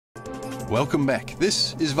Welcome back.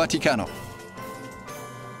 This is VATICANA.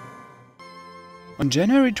 On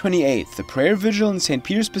January 28th, the prayer vigil in St.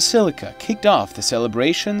 Peter's Basilica kicked off the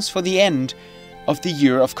celebrations for the end of the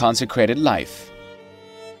Year of Consecrated Life.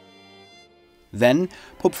 Then,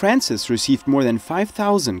 Pope Francis received more than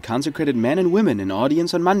 5,000 consecrated men and women in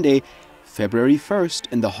audience on Monday, February 1st,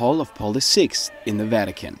 in the Hall of Paul VI in the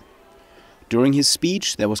Vatican. During his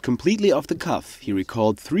speech, that was completely off the cuff, he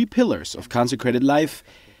recalled 3 pillars of consecrated life,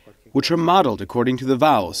 which are modeled according to the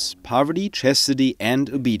vows: poverty, chastity, and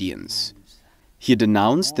obedience. He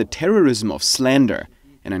denounced the terrorism of slander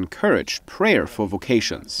and encouraged prayer for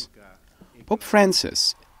vocations. Pope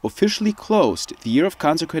Francis officially closed the Year of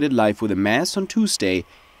Consecrated Life with a Mass on Tuesday,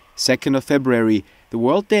 2nd of February, the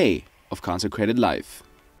World Day of Consecrated Life.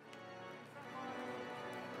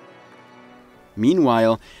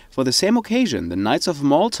 Meanwhile, for the same occasion, the Knights of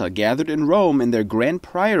Malta gathered in Rome in their Grand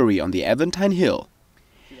Priory on the Aventine hill.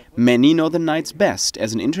 Many know the Knights best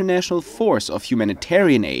as an international force of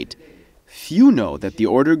humanitarian aid. Few know that the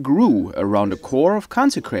order grew around a core of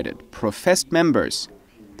consecrated, professed members,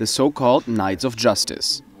 the so-called Knights of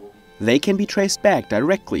Justice. They can be traced back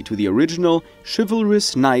directly to the original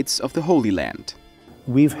chivalrous Knights of the Holy Land.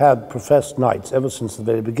 We've had professed knights ever since the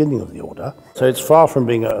very beginning of the order, so it's far from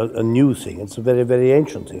being a new thing. It's a very, very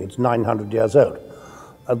ancient thing. It's 900 years old.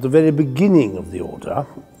 At the very beginning of the order,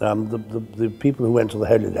 the people who went to the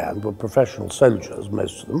Holy Land were professional soldiers,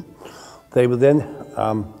 most of them. They were then,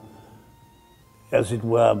 as it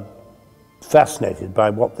were, fascinated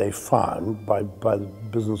by what they found, by the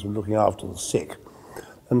business of looking after the sick.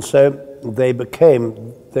 And so they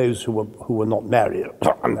became those who were not married,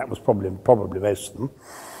 and that was probably most of them,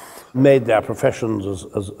 made their professions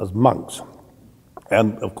as monks.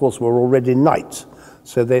 And of course were already knights.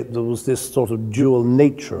 So there was this sort of dual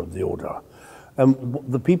nature of the order. And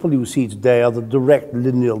the people you see today are the direct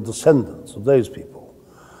lineal descendants of those people.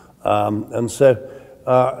 And so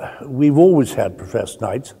we've always had professed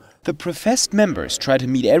knights. The professed members try to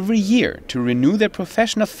meet every year to renew their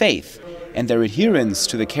profession of faith and their adherence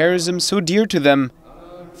to the charism so dear to them,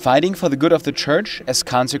 fighting for the good of the Church as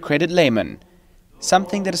consecrated laymen,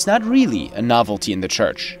 something that is not really a novelty in the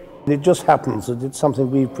Church. It just happens that it's something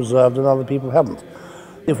we've preserved and other people haven't.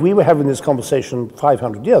 If we were having this conversation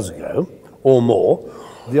 500 years ago, or more,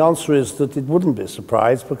 the answer is that it wouldn't be a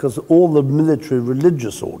surprise, because all the military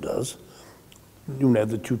religious orders, you know,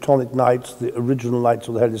 the Teutonic Knights, the original Knights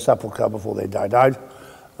of the Holy Sepulchre before they died out,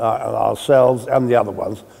 and ourselves and the other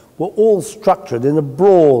ones, were all structured in a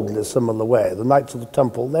broadly similar way. The Knights of the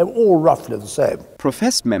Temple, they were all roughly the same.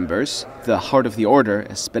 Professed members, the heart of the order,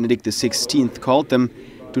 as Benedict XVI called them,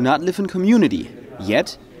 do not live in community,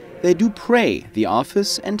 yet they do pray the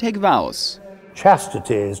office and take vows.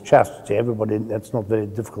 Chastity is chastity. Everybody, it's not very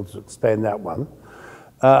difficult to explain that one.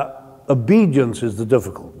 Obedience is the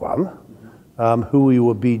difficult one. Who are you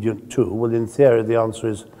obedient to? Well, in theory, the answer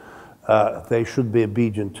is they should be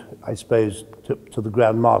obedient, I suppose, to the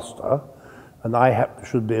Grandmaster, and I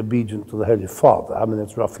should be obedient to the Holy Father. I mean,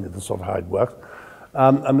 that's roughly the sort of how it works.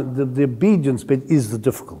 I mean, the obedience bit is the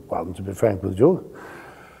difficult one, to be frank with you.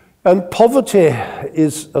 And poverty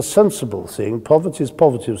is a sensible thing. Poverty is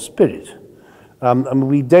poverty of spirit. And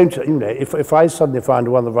we don't, you know, if I suddenly find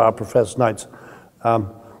one of our professed knights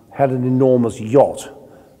had an enormous yacht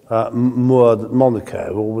moored at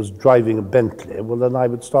Monaco or was driving a Bentley, well, then I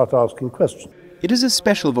would start asking questions. It is a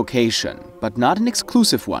special vocation, but not an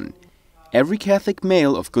exclusive one. Every Catholic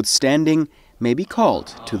male of good standing may be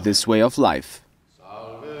called to this way of life.